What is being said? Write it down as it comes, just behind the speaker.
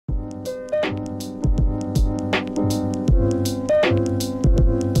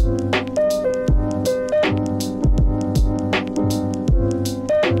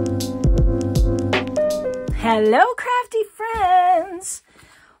Hello, crafty friends.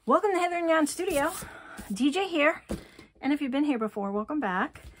 Welcome to Heather and Jan Studio. DJ here. And if you've been here before, welcome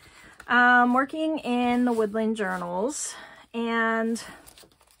back. Working in the Woodland Journals. And,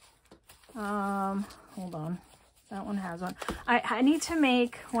 hold on. That one has one. I need to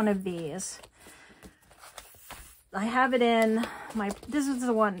make one of these. I have it in my, this is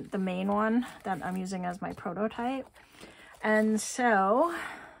the main one that I'm using as my prototype. And so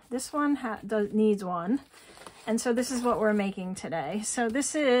this one needs one. And so this is what we're making today. So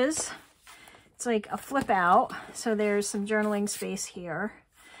this is, it's like a flip out. So there's some journaling space here,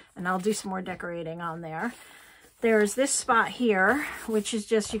 and I'll do some more decorating on there. There's this spot here, which is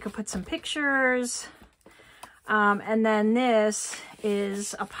just, you could put some pictures. And then this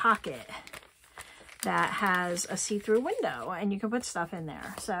is a pocket that has a see-through window, and you can put stuff in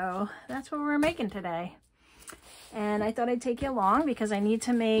there. So that's what we're making today. And I thought I'd take you along because I need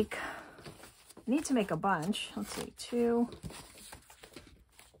to make a bunch. Let's see,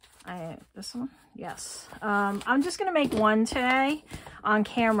 this one? Yes. I'm just gonna make one today on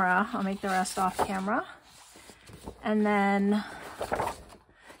camera. I'll make the rest off camera. And then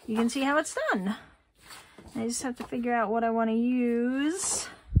you can see how it's done. I just have to figure out what I want to use.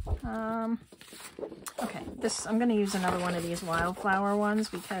 Okay, I'm going to use another one of these wildflower ones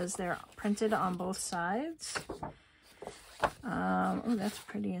because they're printed on both sides. Oh, that's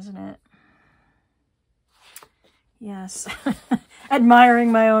pretty, isn't it? Yes.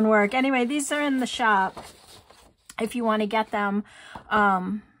 Admiring my own work. Anyway, these are in the shop if you want to get them.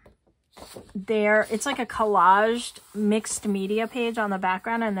 It's like a collaged mixed media page on the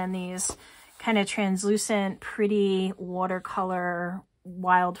background, and then these kind of translucent, pretty watercolor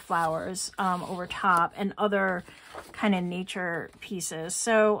wildflowers over top, and other kind of nature pieces.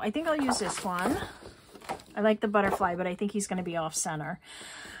 So I think I'll use this one. I like the butterfly, but I think he's going to be off center.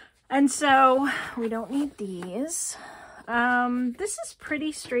 And so we don't need these. This is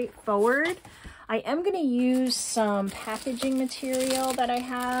pretty straightforward. I am going to use some packaging material that I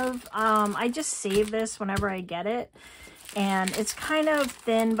have. I just save this whenever I get it. And it's kind of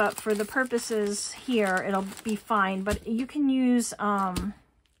thin, but for the purposes here, it'll be fine. But you can use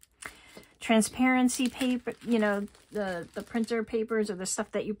transparency paper, you know, the printer papers, or the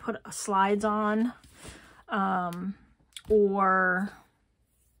stuff that you put slides on. Or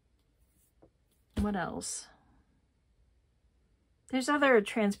what else? There's other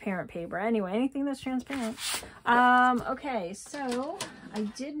transparent paper. Anyway, anything that's transparent. Okay, so I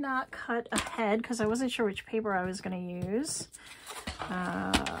did not cut ahead because I wasn't sure which paper I was going to use.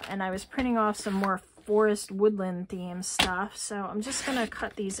 And I was printing off some more forest woodland theme stuff. So I'm just going to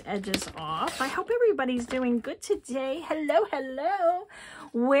cut these edges off. I hope everybody's doing good today. Hello, hello.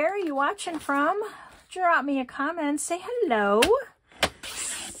 Where are you watching from? Drop me a comment. Say hello.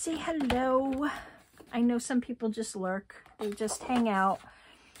 Say hello. I know some people just lurk. They just hang out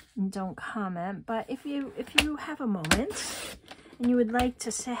and don't comment. But if you have a moment and you would like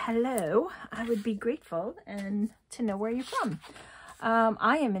to say hello, I would be grateful and to know where you're from.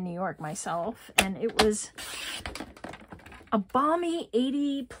 I am in New York myself, and it was a balmy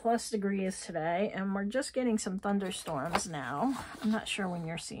 80+ degrees today, and we're just getting some thunderstorms now. I'm not sure when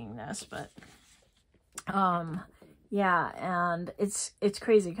you're seeing this, but yeah, and it's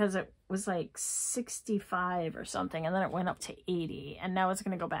crazy because it was like 65 or something, and then it went up to 80, and now it's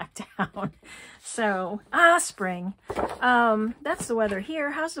going to go back down. So, spring. That's the weather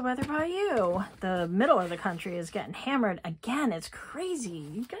here. How's the weather by you? The middle of the country is getting hammered again. It's crazy.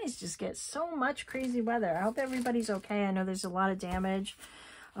 You guys just get so much crazy weather. I hope everybody's okay. I know there's a lot of damage.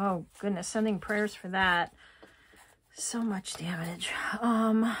 Oh, goodness. Sending prayers for that. So much damage.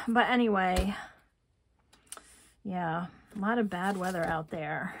 But anyway, yeah. A lot of bad weather out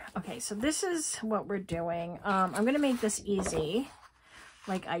there. Okay, so this is what we're doing. I'm going to make this easy,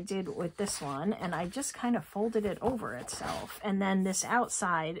 like I did with this one, and I just kind of folded it over itself. And then this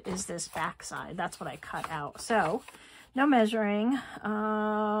outside is this back side. That's what I cut out. So, no measuring.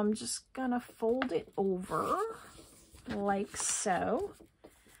 I'm just going to fold it over like so.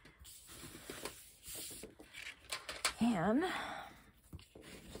 And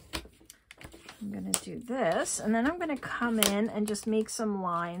I'm going to do this, and then I'm going to come in and just make some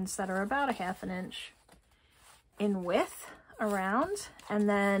lines that are about 1/2 inch in width around, and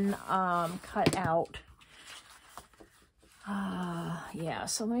then cut out. Yeah,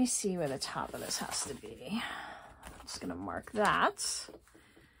 so let me see where the top of this has to be. I'm just going to mark that.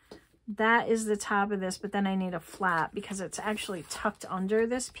 That is the top of this, but then I need a flap because it's actually tucked under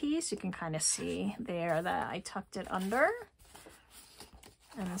this piece. You can kind of see there that I tucked it under.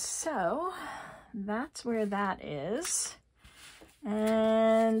 And so that's where that is.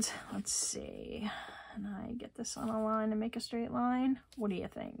 And let's see, and I get this on a line and make a straight line. What do you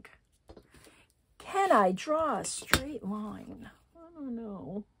think? Can I draw a straight line? I don't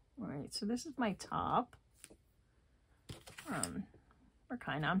know. All right, so this is my top. Or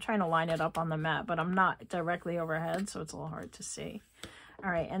kind of. I'm trying to line it up on the mat, but I'm not directly overhead, so it's a little hard to see. All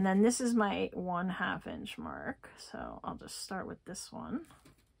right, and then this is my 1/2 inch mark. So I'll just start with this one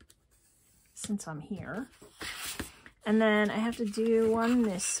since I'm here. And then I have to do one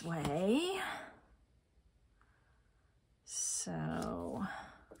this way. So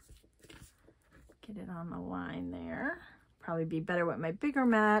get it on the line there. Probably be better with my bigger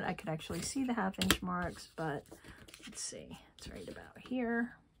mat. I could actually see the 1/2 inch marks, but let's see. It's right about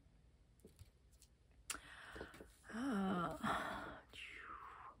here.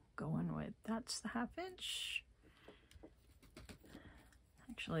 Going with, that's the 1/2 inch.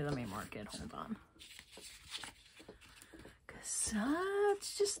 Actually, let me mark it. Hold on. Because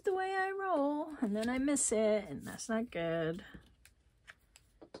it's just the way I roll. And then I miss it, and that's not good.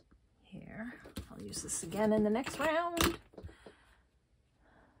 Here. I'll use this again in the next round.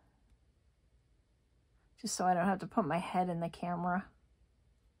 Just so I don't have to put my head in the camera.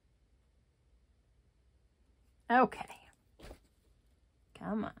 Okay.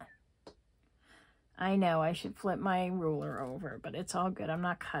 Come on. I know I should flip my ruler over, but it's all good. I'm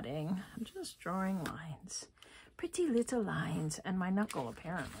not cutting. I'm just drawing lines. Pretty little lines. And my knuckle,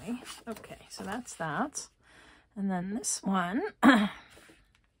 apparently. Okay, so that's that. And then this one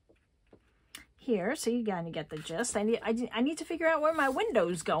here. So you gotta get the gist. I need to figure out where my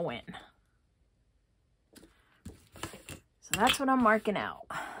window's going. So that's what I'm marking out.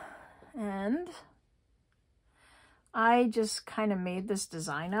 And I just kind of made this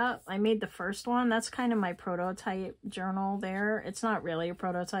design up. I made the first one. That's kind of my prototype journal there. It's not really a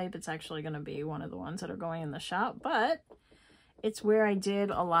prototype. It's actually going to be one of the ones that are going in the shop, but it's where I did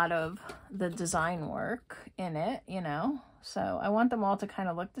a lot of the design work in it, you know. So I want them all to kind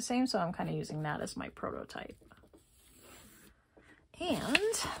of look the same, so I'm kind of using that as my prototype.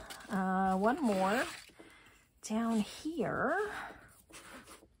 And one more down here.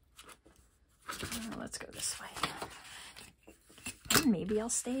 Let's go this way. And maybe I'll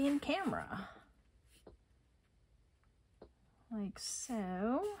stay in camera. Like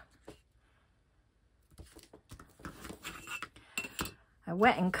so. I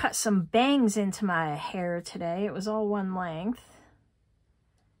went and cut some bangs into my hair today. It was all one length.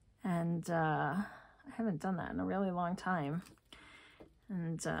 And I haven't done that in a really long time.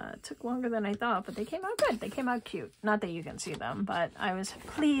 And it took longer than I thought, but they came out good. They came out cute. Not that you can see them, but I was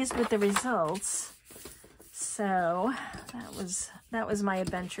pleased with the results. So that was my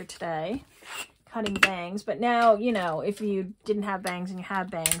adventure today, cutting bangs. But now, you know, if you didn't have bangs and you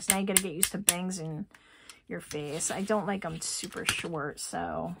have bangs, now you got to get used to bangs in your face. I don't like them super short,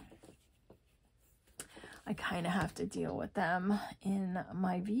 so I kind of have to deal with them in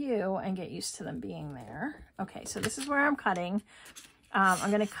my view and get used to them being there. Okay, so this is where I'm cutting. I'm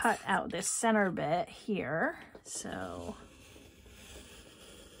going to cut out this center bit here. So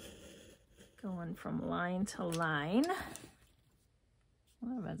going from line to line.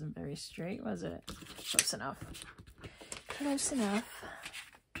 Well, that wasn't very straight, was it? Close enough. Close enough.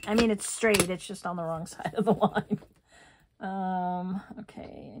 I mean, it's straight. It's just on the wrong side of the line.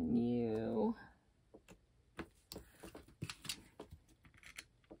 Okay, and you...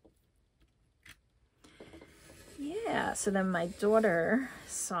 Yeah, so then my daughter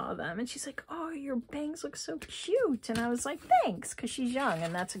saw them and she's like, oh, your bangs look so cute. And I was like, thanks, because she's young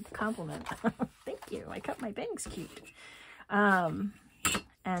and that's a compliment. Thank you. I cut my bangs cute. And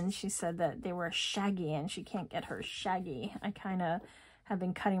she said that they were shaggy and she can't get her shaggy. I kind of have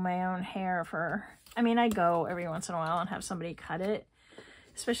been cutting my own hair for, I mean, I go every once in a while and have somebody cut it,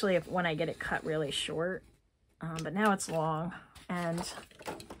 especially when I get it cut really short. But now it's long and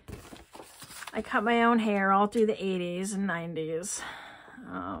I cut my own hair all through the 80s and 90s.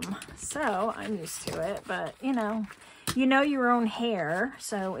 So I'm used to it, but you know your own hair.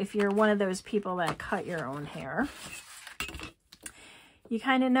 So if you're one of those people that cut your own hair, you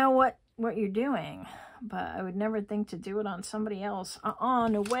kind of know what you're doing, but I would never think to do it on somebody else.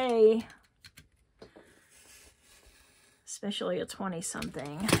 No way. Especially a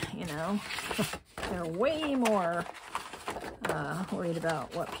 20-something, you know. They're way more worried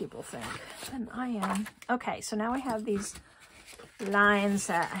about what people think than I am. Okay, so now I have these lines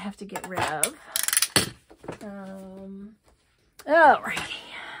that I have to get rid of. Alrighty,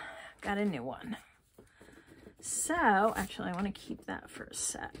 got a new one. So, actually, I want to keep that for a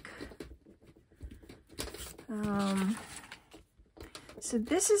sec. So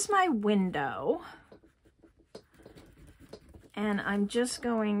this is my window. And I'm just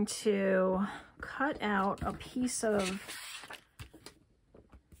going to cut out a piece of,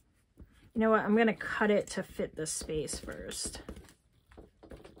 you know what, I'm going to cut it to fit the space first.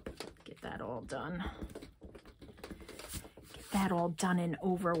 Get that all done. Get that all done and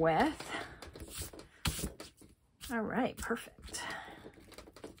over with. All right, perfect.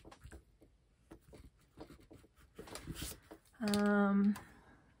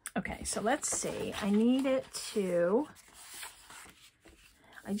 Okay, so let's see.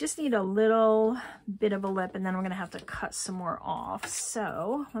 I just need a little bit of a lip, and then I'm going to have to cut some more off.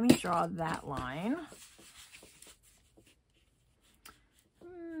 So let me draw that line.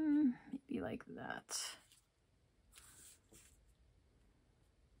 Maybe like that.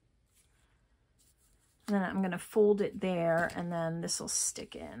 And then I'm going to fold it there, and then this will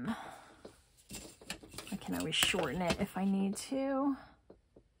stick in. I can always shorten it if I need to.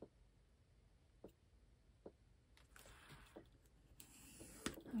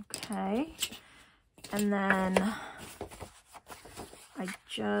 Okay, and then let's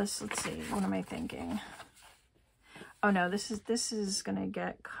see, what am I thinking? Oh no, this is gonna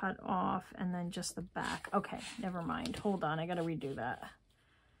get cut off, and then just the back. Okay, never mind. Hold on, I gotta redo that.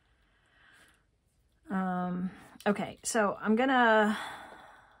 Okay, so I'm gonna.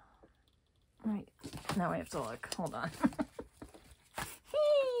 Right, now I have to look. Hold on.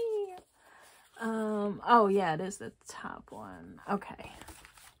 Oh yeah, it is the top one. Okay.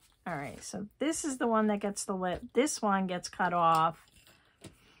 All right, so this is the one that gets the lip. This one gets cut off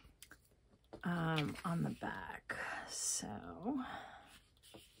on the back. So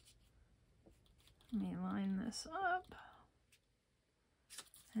let me line this up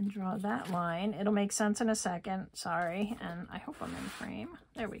and draw that line. It'll make sense in a second. Sorry, and I hope I'm in frame.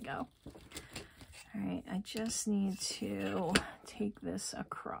 There we go. All right, I just need to take this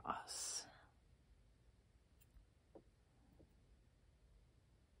across.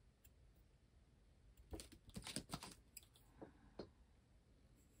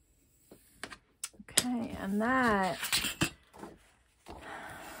 Okay, and that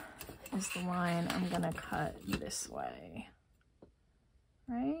is the line I'm gonna cut this way,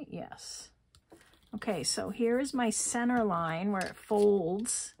 right? Yes. Okay, so here is my center line where it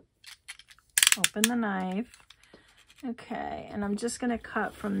folds. Open the knife. Okay, and I'm just gonna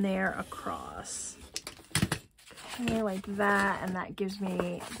cut from there across. Okay, like that, and that gives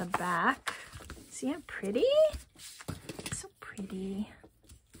me the back. See how pretty? So pretty.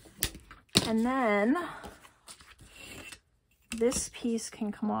 And then this piece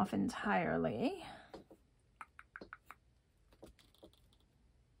can come off entirely.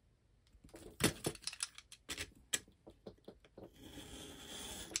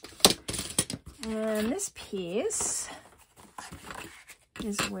 And this piece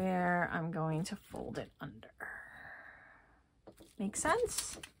is where I'm going to fold it under. Make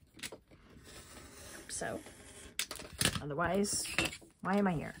sense? So, otherwise, why am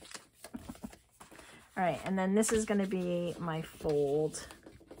I here? All right, and then this is going to be my fold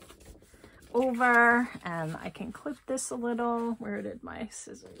over, and I can clip this a little. Where did my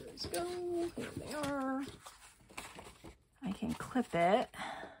scissors go? Here they are. I can clip it.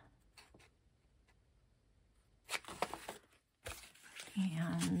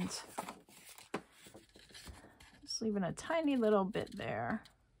 And just leaving a tiny little bit there.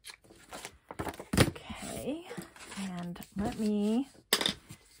 Okay, and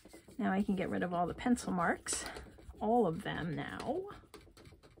now I can get rid of all the pencil marks, all of them now.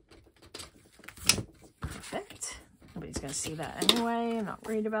 Perfect. Nobody's gonna see that anyway. I'm not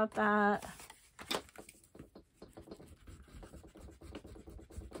worried about that.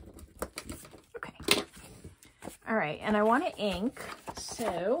 Okay. All right, and I want to ink,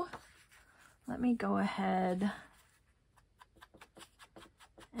 so let me go ahead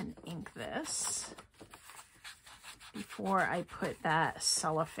and ink this before I put that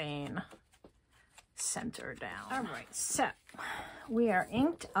cellophane center down. All right, so we are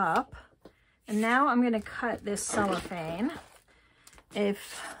inked up, and now I'm going to cut this cellophane.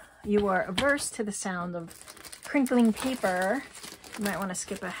 If you are averse to the sound of crinkling paper, you might want to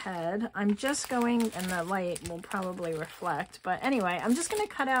skip ahead. I'm just going, and the light will probably reflect, but anyway, I'm just going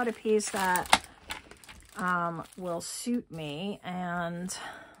to cut out a piece that will suit me. And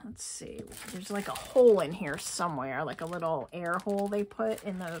let's see, there's like a hole in here somewhere, like a little air hole they put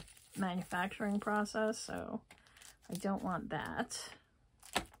in the manufacturing process, so I don't want that.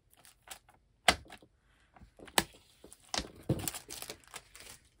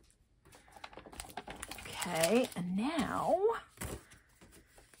 Okay, and now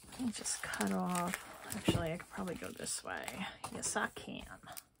let me just cut off. Actually, I could probably go this way. Yes, I can.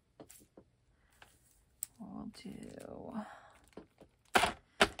 We'll do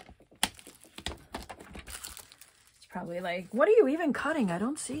probably like, what are you even cutting? I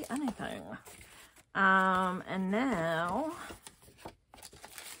don't see anything. And now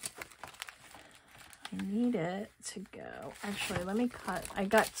I need it to go. Actually, let me cut. I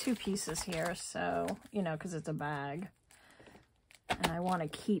got 2 pieces here, so, you know, because it's a bag. And I want to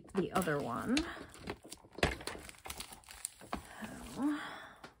keep the other one. So,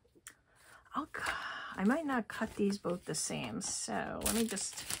 I might not cut these both the same, so let me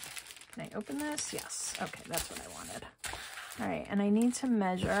just, can I open this? Yes. Okay, that's what I wanted. All right, and I need to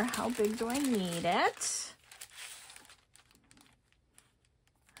measure how big do I need it.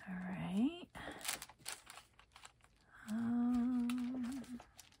 All right.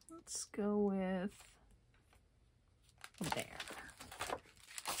 Let's go with there.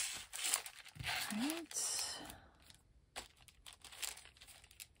 All right.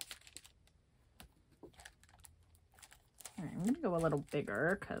 All right, I'm going to go a little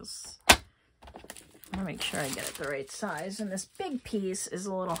bigger because I want to make sure I get it the right size. And this big piece is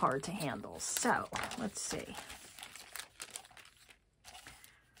a little hard to handle. So let's see.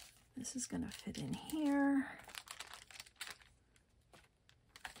 This is going to fit in here.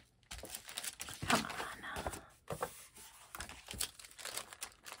 Come on.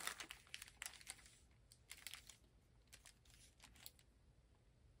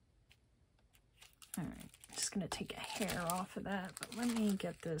 All right, just going to take a hair off of that, but let me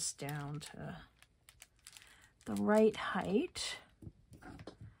get this down to the right height,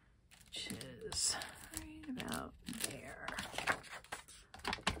 which is right about there.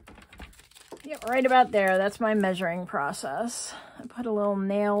 Yeah, right about there. That's my measuring process. I put a little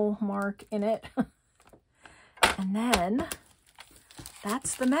nail mark in it. And then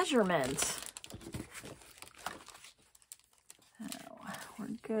that's the measurement. So we're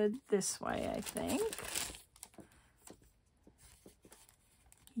good this way, I think.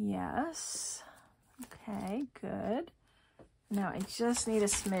 Yes. Okay, good. Now I just need a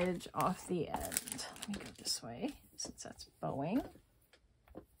smidge off the end. Let me go this way since that's bowing.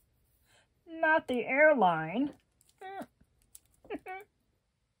 Not the airline.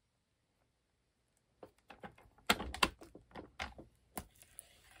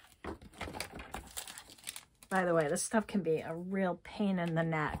 By the way, this stuff can be a real pain in the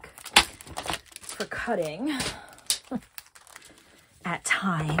neck for cutting at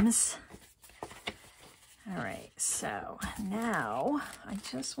times. All right, so now I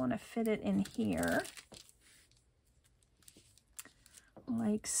just want to fit it in here.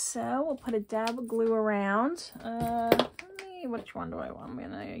 Like so. We'll put a dab of glue around. Which one do I want? I'm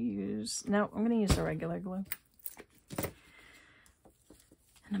gonna use, no, I'm gonna use the regular glue.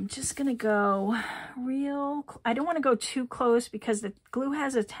 And I'm just gonna go real, I don't want to go too close because the glue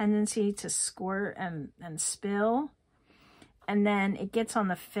has a tendency to squirt and spill. And then it gets on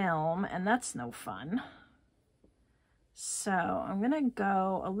the film and that's no fun. So I'm gonna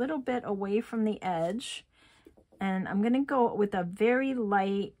go a little bit away from the edge. And I'm going to go with a very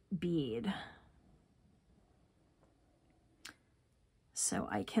light bead so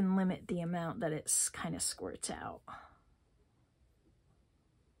I can limit the amount that it's kind of squirts out.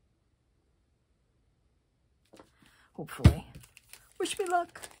 Hopefully. Wish me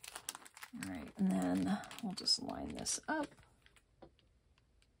luck. All right, and then we'll just line this up.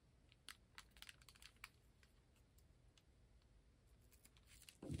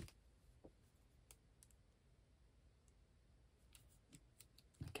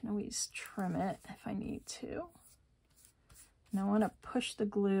 Can always trim it if I need to. And I want to push the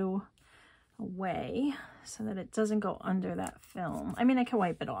glue away so that it doesn't go under that film. I mean, I can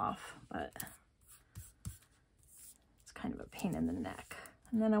wipe it off, but it's kind of a pain in the neck.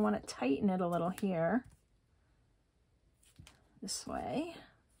 And then I want to tighten it a little here, this way.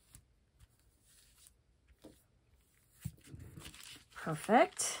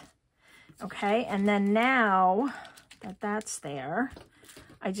 Perfect. Okay, and then now that that's there,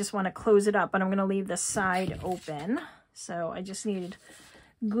 I just want to close it up, but I'm going to leave the side open. So I just need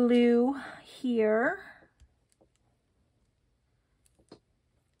glue here.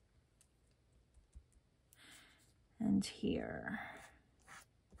 And here.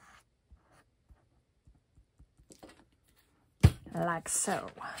 Like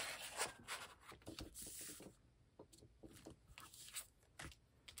so.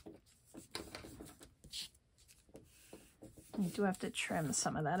 You do have to trim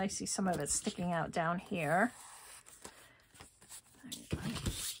some of that. I see some of it sticking out down here. Let me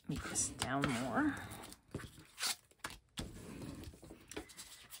make this down more.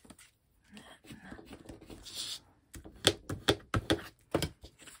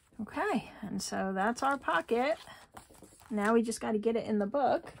 Okay, and so that's our pocket. Now we just got to get it in the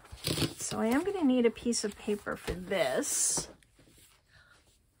book. so I am going to need a piece of paper for this.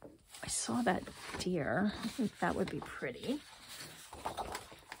 I saw that deer. I think that would be pretty.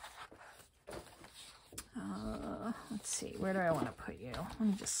 Let's see, where do I want to put you? Let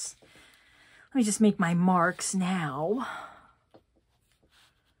me just make my marks now.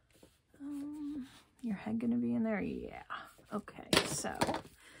 Your head gonna be in there? Yeah. Okay, so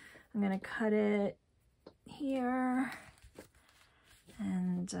I'm gonna cut it here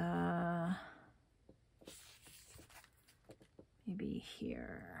and maybe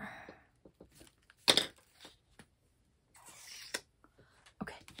here.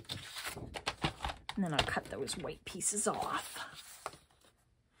 Okay. And then I'll cut those white pieces off.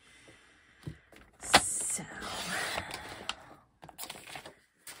 So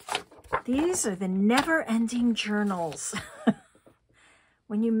these are the never-ending journals.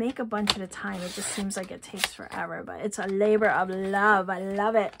 When you make a bunch at a time, it just seems like it takes forever, but it's a labor of love. I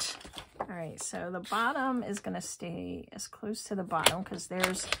love it. All right, so the bottom is going to stay as close to the bottom because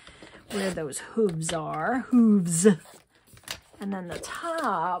there's where those hooves are. Hooves. And then the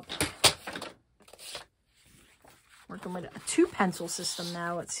top, working with a 2-pencil system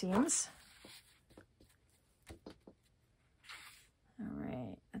now, it seems. All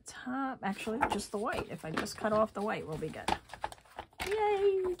right, the top, actually just the white. If I just cut off the white, we'll be good.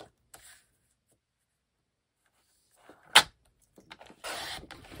 Yay!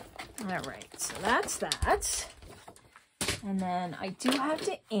 All right, so that's that. And then I do have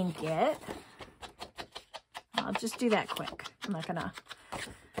to ink it. I'll just do that quick. I'm not gonna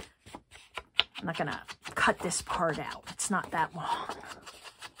cut this part out. It's not that long.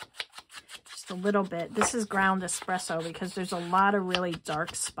 Just a little bit. This is ground espresso because there's a lot of really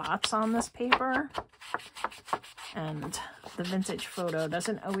dark spots on this paper. And the vintage photo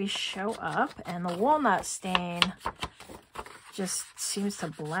doesn't always show up. And the walnut stain just seems to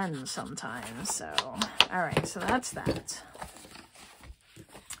blend sometimes. So, all right, so that's that.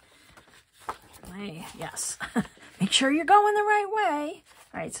 Yes. Make sure you're going the right way.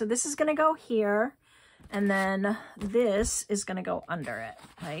 All right, so this is going to go here. And then this is going to go under it,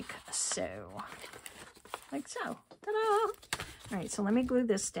 like so. Like so. Ta-da! All right, so let me glue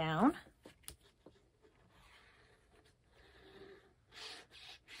this down.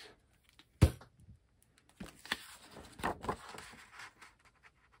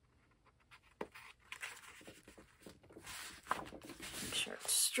 Make sure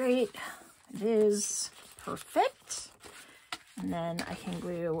it's straight. It is perfect. And then I can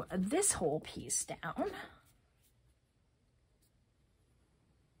glue this whole piece down.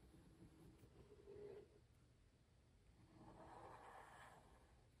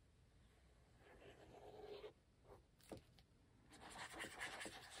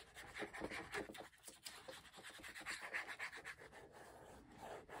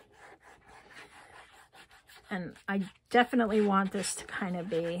 And I definitely want this to kind of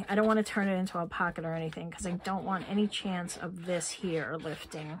be, I don't want to turn it into a pocket or anything because I don't want any chance of this here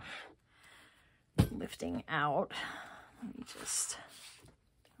lifting out. Let me just,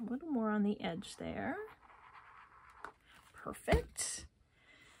 a little more on the edge there. Perfect.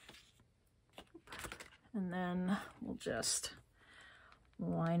 And then we'll just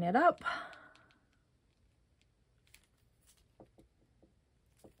line it up.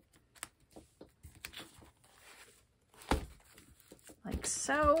 Like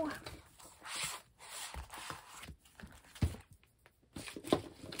so.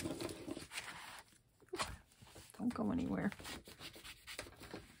 Don't go anywhere.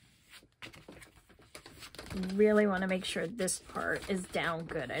 You really want to make sure this part is down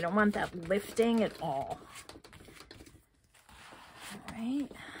good. I don't want that lifting at all. All right.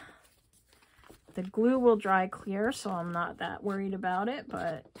 The glue will dry clear, so I'm not that worried about it,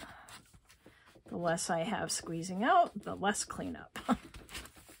 but the less I have squeezing out, the less cleanup. All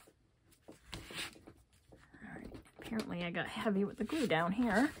right, apparently I got heavy with the glue down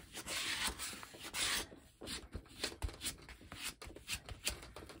here.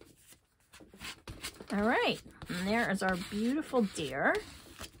 All right, and there is our beautiful deer.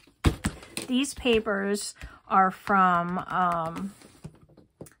 These papers are from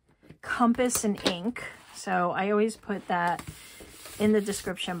Compass and Ink, so I always put that in the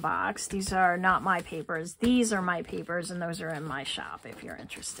description box. These are not my papers. These are my papers, and those are in my shop if you're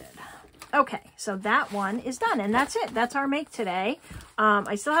interested. Okay, so that one is done, and that's it. That's our make today.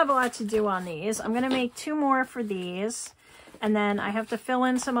 I still have a lot to do on these. I'm going to make 2 more for these, and then I have to fill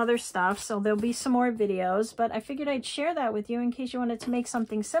in some other stuff, so there'll be some more videos, but I figured I'd share that with you in case you wanted to make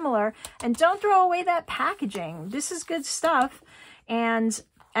something similar. And don't throw away that packaging. This is good stuff, and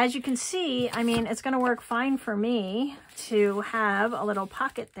as you can see, I mean, it's going to work fine for me to have a little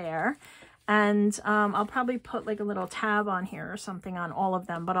pocket there. And I'll probably put like a little tab on here or something on all of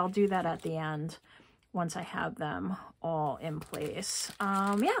them, but I'll do that at the end once I have them all in place.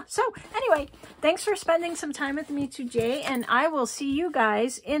 Yeah, so anyway, thanks for spending some time with me today, and I will see you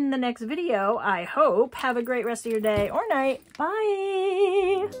guys in the next video, I hope. Have a great rest of your day or night.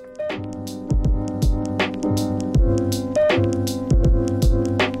 Bye!